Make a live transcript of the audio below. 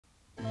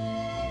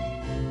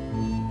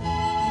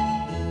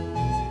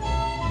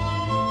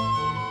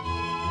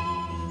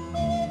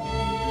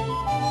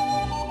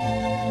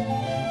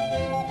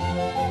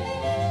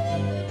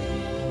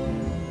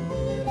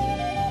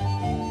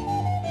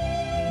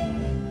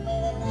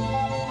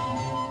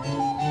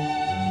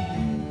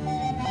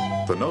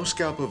The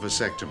no-scalpel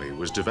vasectomy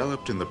was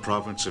developed in the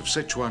province of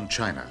Sichuan,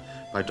 China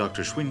by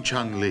Dr.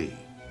 Xunchang Li.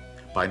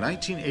 By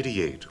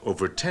 1988,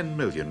 over 10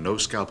 million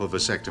no-scalpel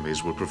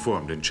vasectomies were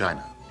performed in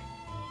China.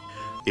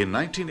 In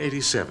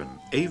 1987,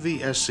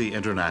 AVSC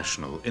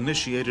International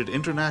initiated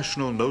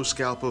international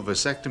no-scalpel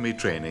vasectomy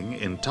training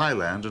in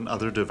Thailand and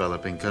other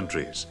developing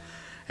countries,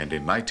 and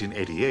in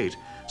 1988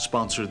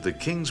 sponsored the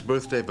King's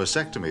Birthday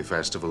Vasectomy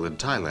Festival in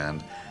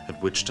Thailand,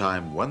 at which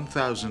time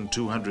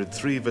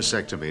 1,203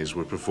 vasectomies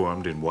were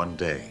performed in one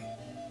day.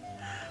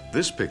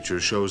 This picture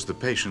shows the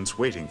patients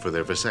waiting for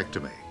their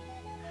vasectomy.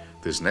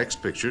 This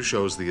next picture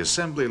shows the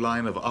assembly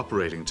line of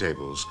operating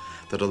tables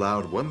that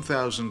allowed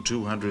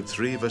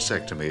 1,203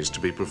 vasectomies to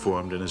be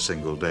performed in a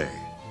single day.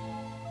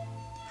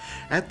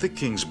 At the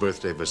King's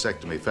Birthday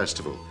Vasectomy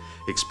Festival,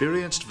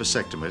 experienced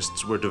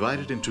vasectomists were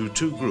divided into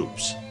two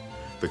groups.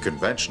 The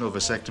conventional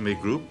vasectomy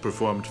group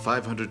performed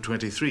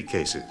 523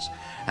 cases,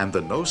 and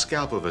the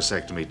no-scalpel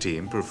vasectomy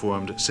team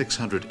performed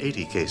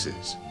 680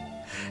 cases.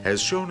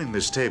 As shown in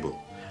this table,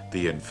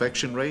 the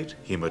infection rate,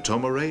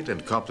 hematoma rate,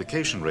 and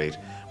complication rate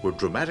were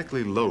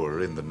dramatically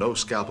lower in the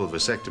no-scalpel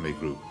vasectomy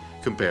group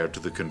compared to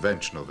the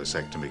conventional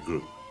vasectomy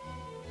group.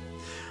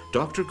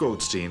 Dr.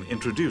 Goldstein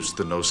introduced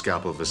the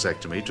no-scalpel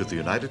vasectomy to the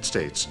United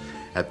States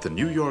at the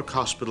New York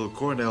Hospital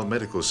Cornell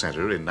Medical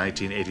Center in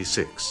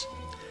 1986.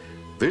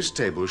 This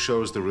table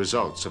shows the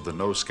results of the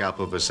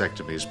no-scalpel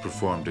vasectomies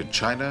performed in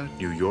China,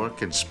 New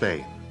York, and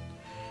Spain.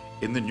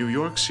 In the New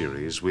York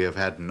series, we have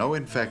had no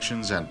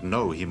infections and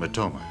no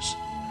hematomas.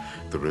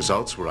 The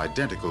results were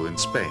identical in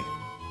Spain.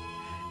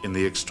 In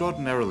the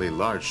extraordinarily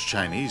large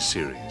Chinese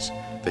series,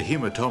 the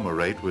hematoma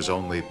rate was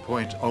only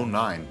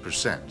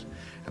 0.09%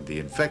 and the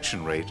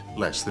infection rate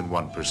less than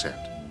 1%.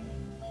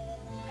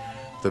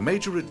 The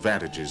major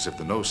advantages of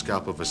the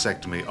no-scalpel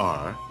vasectomy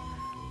are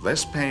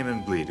less pain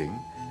and bleeding,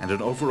 and an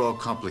overall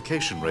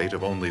complication rate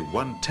of only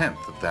 1/10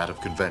 of that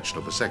of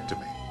conventional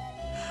vasectomy.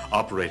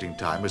 Operating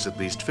time is at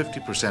least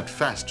 50%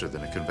 faster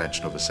than a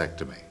conventional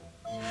vasectomy.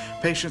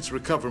 Patients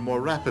recover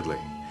more rapidly,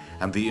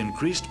 and the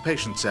increased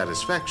patient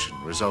satisfaction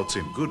results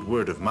in good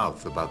word of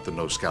mouth about the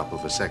no-scalpel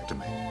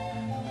vasectomy.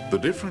 The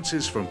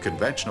differences from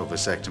conventional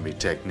vasectomy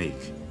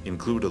technique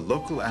include a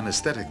local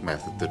anesthetic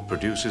method that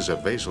produces a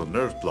vasal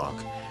nerve block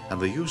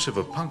and the use of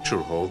a puncture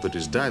hole that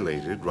is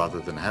dilated rather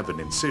than have an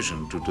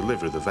incision to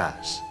deliver the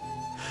vas.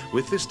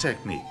 With this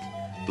technique,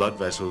 blood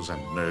vessels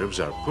and nerves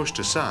are pushed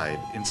aside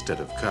instead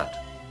of cut.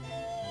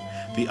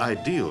 The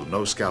ideal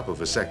no-scalpel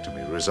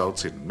vasectomy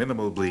results in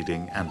minimal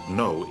bleeding and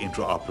no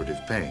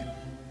intraoperative pain.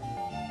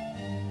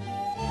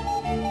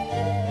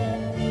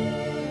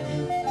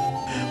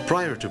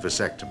 Prior to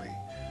vasectomy,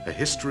 a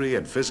history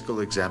and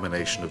physical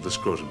examination of the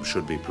scrotum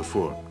should be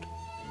performed.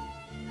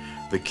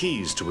 The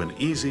keys to an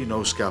easy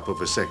no-scalpel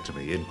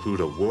vasectomy include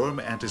a warm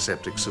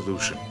antiseptic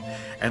solution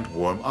and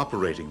warm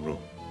operating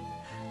room.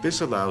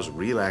 This allows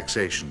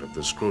relaxation of the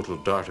scrotal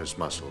dartus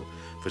muscle,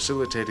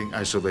 facilitating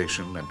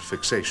isolation and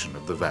fixation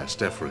of the vas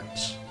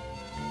deferens.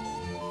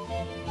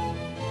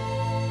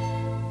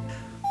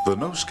 The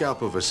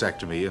no-scalpel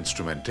vasectomy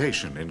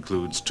instrumentation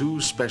includes two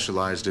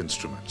specialized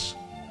instruments.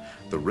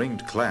 The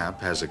ringed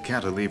clamp has a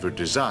cantilever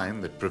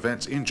design that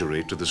prevents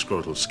injury to the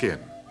scrotal skin.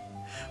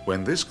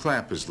 When this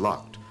clamp is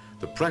locked,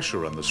 the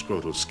pressure on the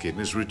scrotal skin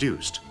is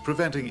reduced,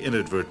 preventing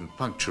inadvertent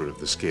puncture of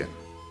the skin.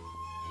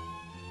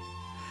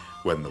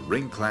 When the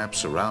ring clamp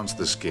surrounds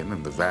the skin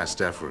and the vas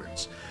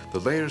deferens,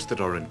 the layers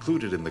that are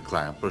included in the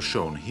clamp are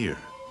shown here.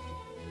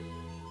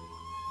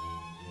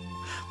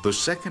 The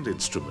second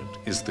instrument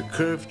is the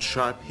curved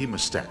sharp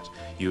hemostat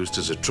used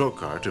as a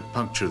trocar to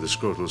puncture the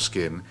scrotal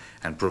skin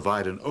and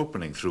provide an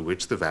opening through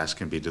which the vas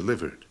can be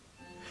delivered.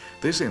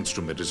 This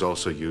instrument is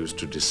also used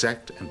to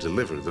dissect and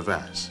deliver the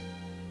vas.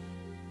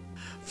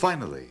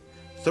 Finally,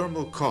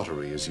 thermal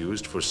cautery is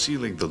used for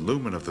sealing the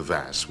lumen of the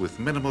vas with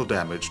minimal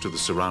damage to the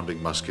surrounding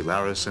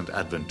muscularis and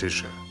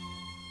adventitia.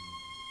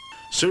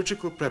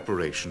 Surgical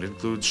preparation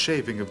includes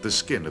shaving of the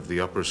skin of the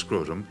upper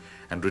scrotum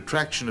and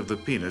retraction of the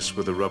penis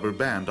with a rubber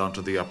band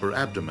onto the upper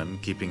abdomen,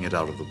 keeping it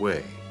out of the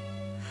way.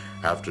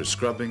 After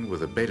scrubbing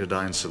with a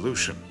betadine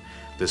solution,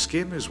 the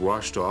skin is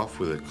washed off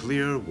with a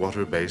clear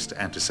water-based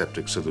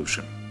antiseptic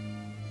solution.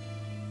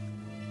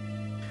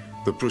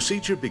 The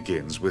procedure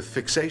begins with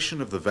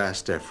fixation of the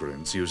vas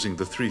deferens using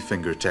the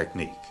three-finger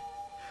technique.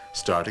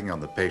 Starting on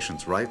the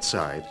patient's right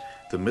side,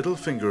 the middle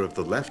finger of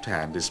the left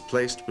hand is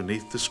placed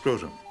beneath the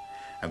scrotum,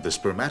 and the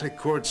spermatic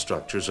cord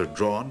structures are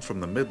drawn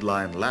from the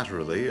midline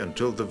laterally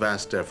until the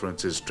vas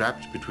deferens is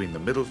trapped between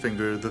the middle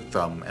finger, the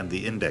thumb, and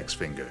the index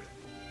finger.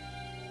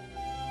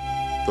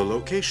 The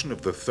location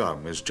of the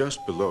thumb is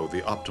just below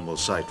the optimal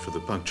site for the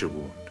puncture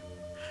wound.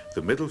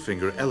 The middle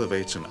finger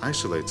elevates and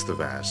isolates the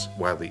vas,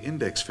 while the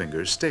index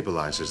finger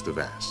stabilizes the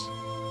vas.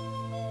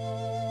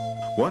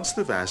 Once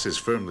the vas is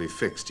firmly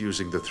fixed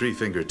using the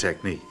three-finger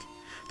technique,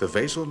 the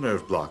vasal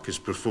nerve block is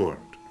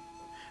performed.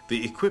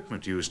 The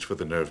equipment used for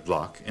the nerve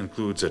block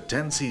includes a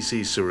 10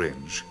 cc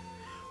syringe,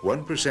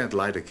 1%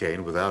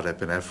 lidocaine without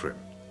epinephrine,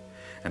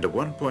 and a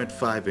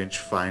 1.5-inch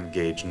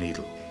fine-gauge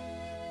needle.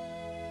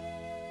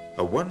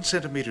 A 1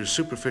 centimeter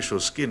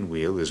superficial skin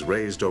wheel is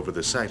raised over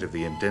the site of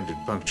the intended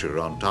puncture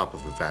on top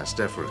of the vas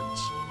deferens.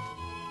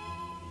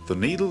 The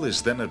needle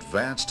is then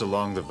advanced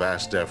along the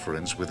vas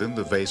deferens within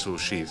the vasal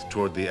sheath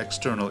toward the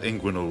external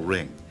inguinal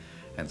ring,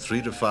 and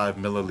 3 to 5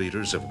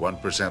 milliliters of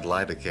 1%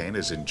 lidocaine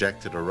is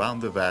injected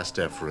around the vas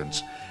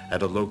deferens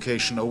at a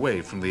location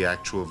away from the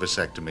actual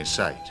vasectomy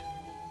site.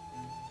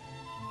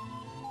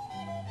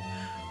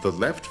 The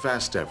left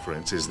vas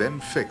deferens is then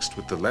fixed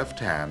with the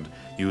left hand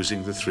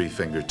using the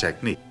 3-finger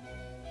technique,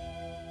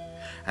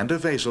 and a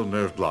vasal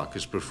nerve block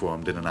is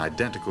performed in an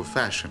identical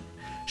fashion,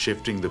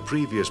 shifting the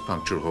previous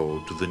puncture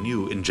hole to the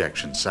new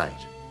injection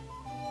site.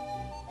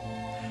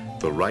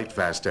 The right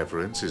vas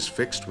deferens is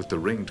fixed with the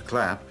ringed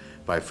clamp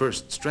by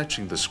first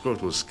stretching the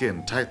scrotal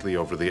skin tightly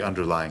over the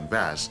underlying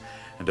vas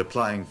and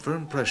applying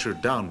firm pressure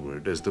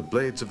downward as the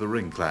blades of the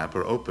ring clamp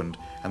are opened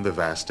and the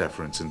vas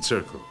deferens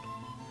encircled.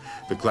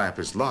 The clamp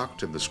is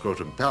locked and the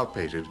scrotum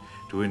palpated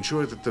to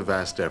ensure that the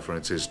vas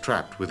deferens is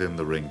trapped within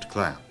the ringed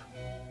clamp.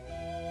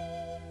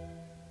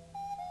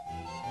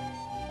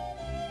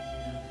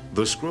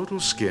 The scrotal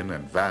skin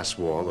and vas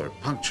wall are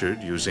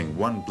punctured using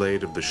one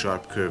blade of the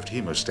sharp curved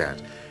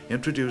hemostat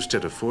introduced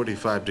at a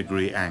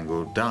 45-degree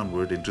angle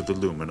downward into the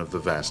lumen of the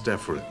vas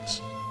deferens.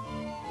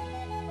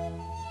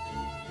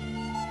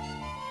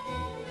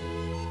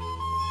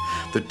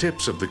 The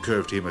tips of the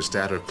curved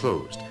hemostat are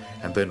closed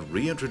and then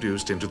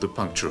reintroduced into the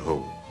puncture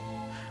hole.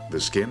 The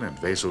skin and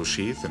vasal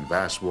sheath and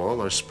vas wall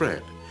are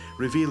spread,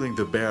 revealing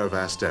the bare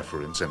vas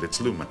deferens and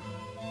its lumen.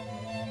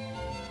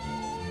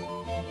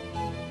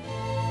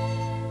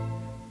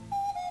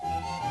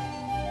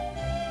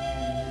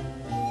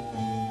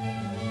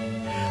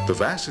 The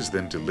vas is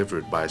then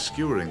delivered by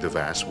skewering the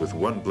vas with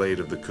one blade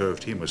of the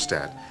curved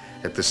hemostat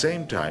at the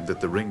same time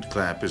that the ringed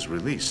clamp is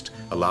released,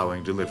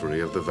 allowing delivery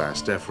of the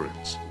vas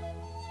deferens.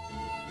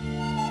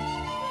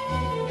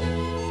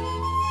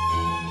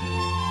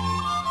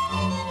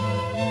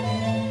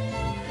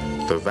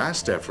 The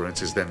vas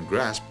deferens is then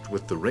grasped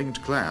with the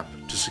ringed clamp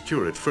to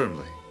secure it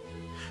firmly.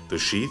 The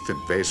sheath and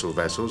vasal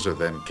vessels are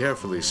then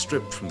carefully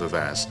stripped from the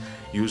vas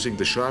using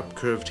the sharp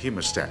curved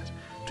hemostat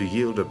to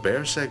yield a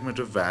bare segment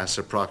of vas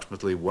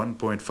approximately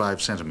 1.5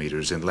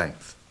 centimeters in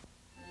length.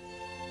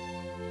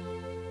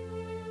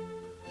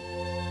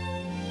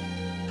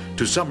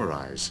 To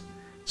summarize,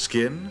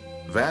 skin,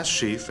 vas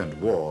sheath, and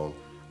wall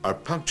are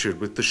punctured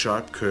with the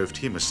sharp curved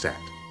hemostat.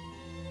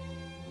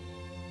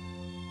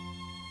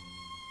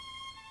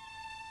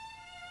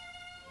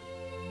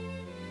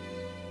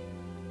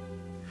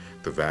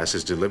 The vas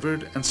is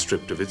delivered and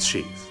stripped of its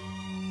sheath.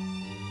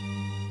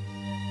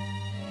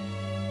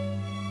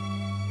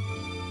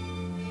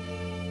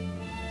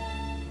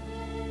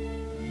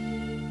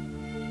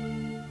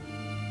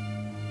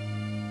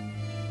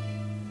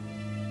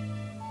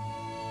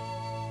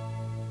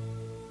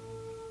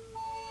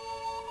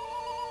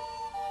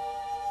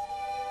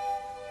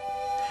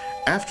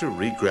 After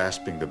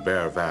regrasping the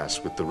bare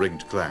vas with the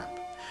ringed clamp,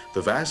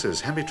 the vas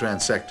is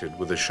hemitransected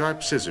with a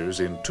sharp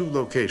scissors in 2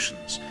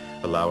 locations,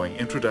 allowing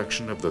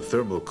introduction of the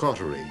thermal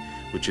cautery,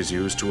 which is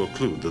used to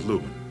occlude the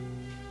lumen.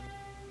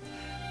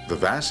 The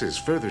vas is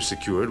further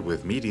secured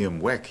with medium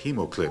Weck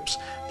hemoclips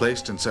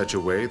placed in such a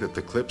way that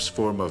the clips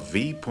form a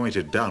V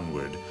pointed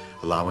downward,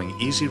 allowing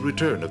easy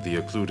return of the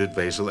occluded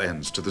vasal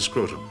ends to the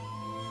scrotum.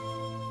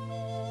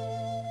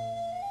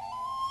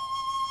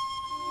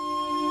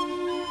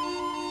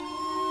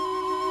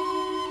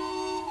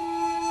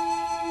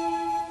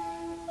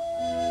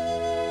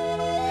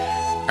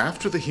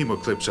 After the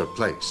hemoclips are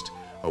placed,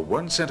 a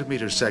 1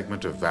 centimeter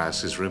segment of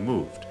vas is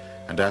removed,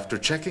 and after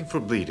checking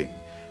for bleeding,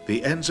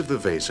 the ends of the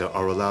vasa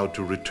are allowed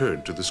to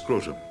return to the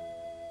scrotum.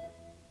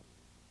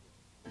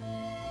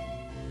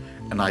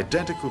 An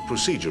identical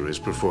procedure is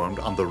performed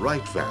on the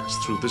right vas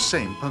through the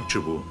same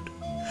puncture wound.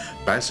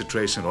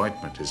 Bacitracin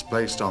ointment is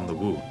placed on the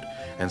wound,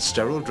 and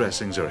sterile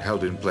dressings are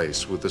held in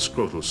place with the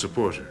scrotal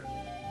supporter.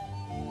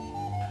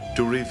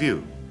 To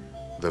review,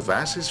 the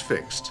vas is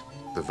fixed,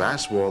 the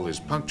vas wall is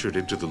punctured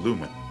into the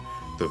lumen,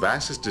 the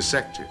vas is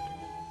dissected,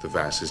 the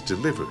vas is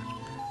delivered,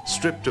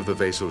 stripped of the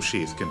vasal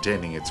sheath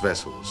containing its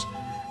vessels,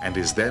 and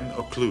is then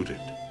occluded.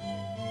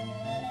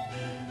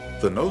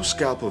 The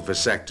no-scalpel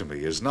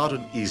vasectomy is not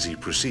an easy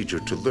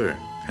procedure to learn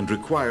and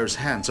requires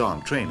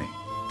hands-on training.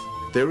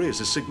 There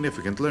is a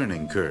significant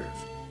learning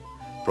curve.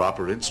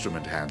 Proper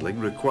instrument handling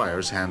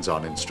requires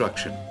hands-on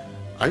instruction.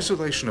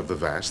 Isolation of the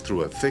vas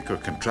through a thick or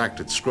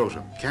contracted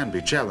scrotum can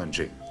be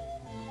challenging.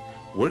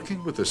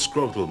 Working with a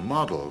scrotal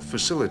model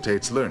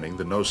facilitates learning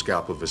the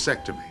no-scalpel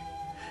vasectomy.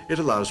 It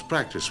allows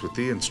practice with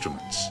the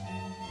instruments.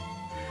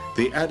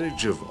 The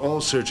adage of all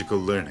surgical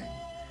learning,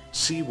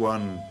 see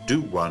one,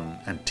 do one,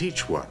 and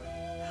teach one,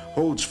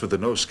 holds for the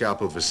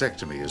no-scalpel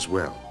vasectomy as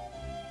well.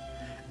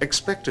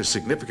 Expect a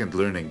significant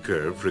learning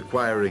curve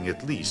requiring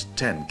at least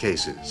 10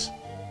 cases.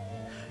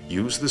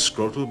 Use the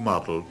scrotal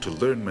model to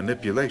learn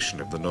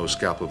manipulation of the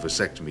no-scalpel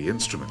vasectomy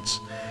instruments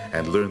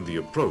and learn the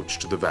approach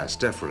to the vas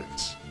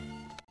deferens.